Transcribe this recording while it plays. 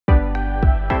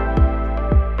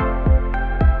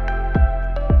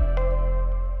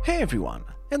everyone,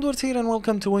 Edward here and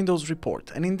welcome to Windows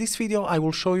Report, and in this video I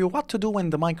will show you what to do when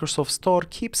the Microsoft Store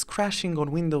keeps crashing on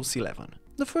Windows 11.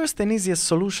 The first and easiest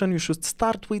solution you should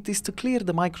start with is to clear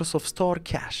the Microsoft Store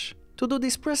cache. To do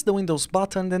this, press the Windows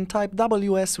button, then type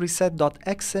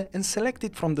wsreset.exe and select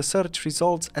it from the search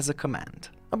results as a command.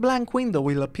 A blank window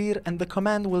will appear and the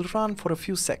command will run for a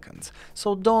few seconds,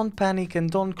 so don't panic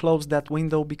and don't close that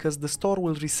window because the store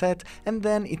will reset and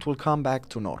then it will come back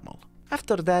to normal.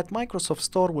 After that, Microsoft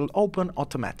Store will open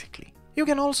automatically. You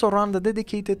can also run the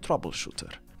dedicated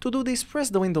troubleshooter. To do this, press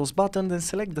the Windows button, then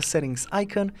select the settings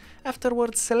icon.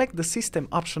 Afterwards, select the system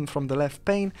option from the left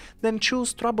pane, then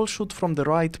choose troubleshoot from the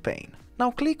right pane.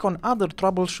 Now click on other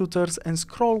troubleshooters and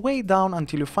scroll way down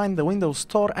until you find the Windows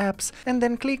Store apps and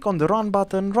then click on the run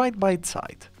button right by its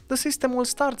side. The system will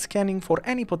start scanning for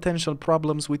any potential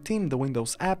problems within the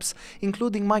Windows apps,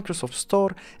 including Microsoft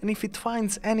Store, and if it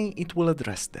finds any, it will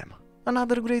address them.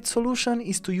 Another great solution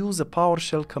is to use a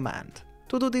PowerShell command.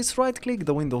 To do this, right-click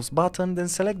the Windows button, then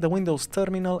select the Windows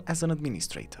terminal as an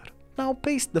administrator. Now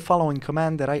paste the following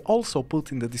command that I also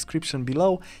put in the description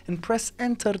below and press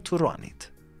Enter to run it.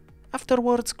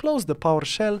 Afterwards, close the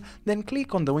PowerShell, then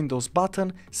click on the Windows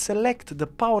button, select the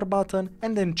Power button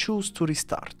and then choose to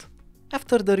restart.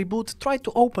 After the reboot, try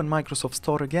to open Microsoft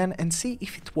Store again and see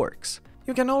if it works.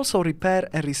 You can also repair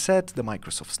and reset the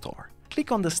Microsoft Store.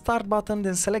 Click on the Start button,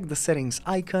 then select the settings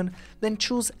icon, then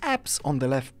choose Apps on the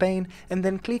left pane and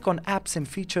then click on Apps and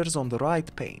Features on the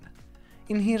right pane.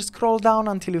 In here, scroll down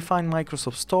until you find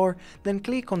Microsoft Store, then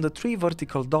click on the 3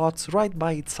 vertical dots right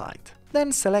by its side.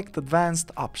 Then select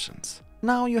Advanced Options.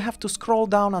 Now you have to scroll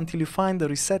down until you find the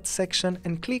Reset section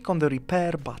and click on the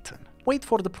Repair button. Wait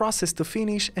for the process to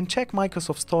finish and check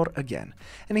Microsoft Store again,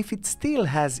 and if it still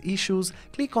has issues,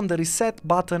 click on the Reset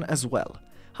button as well.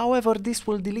 However, this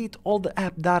will delete all the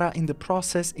app data in the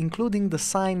process, including the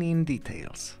sign-in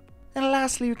details. And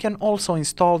lastly, you can also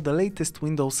install the latest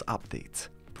Windows updates.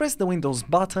 Press the Windows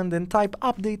button, then type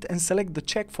Update and select the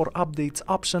Check for Updates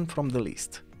option from the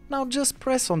list. Now just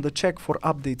press on the Check for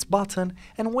Updates button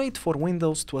and wait for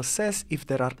Windows to assess if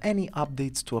there are any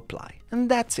updates to apply. And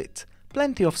that's it.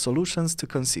 Plenty of solutions to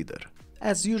consider.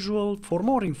 As usual, for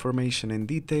more information and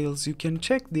details, you can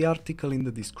check the article in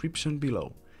the description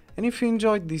below. And if you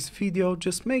enjoyed this video,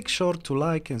 just make sure to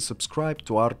like and subscribe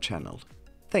to our channel.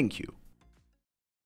 Thank you.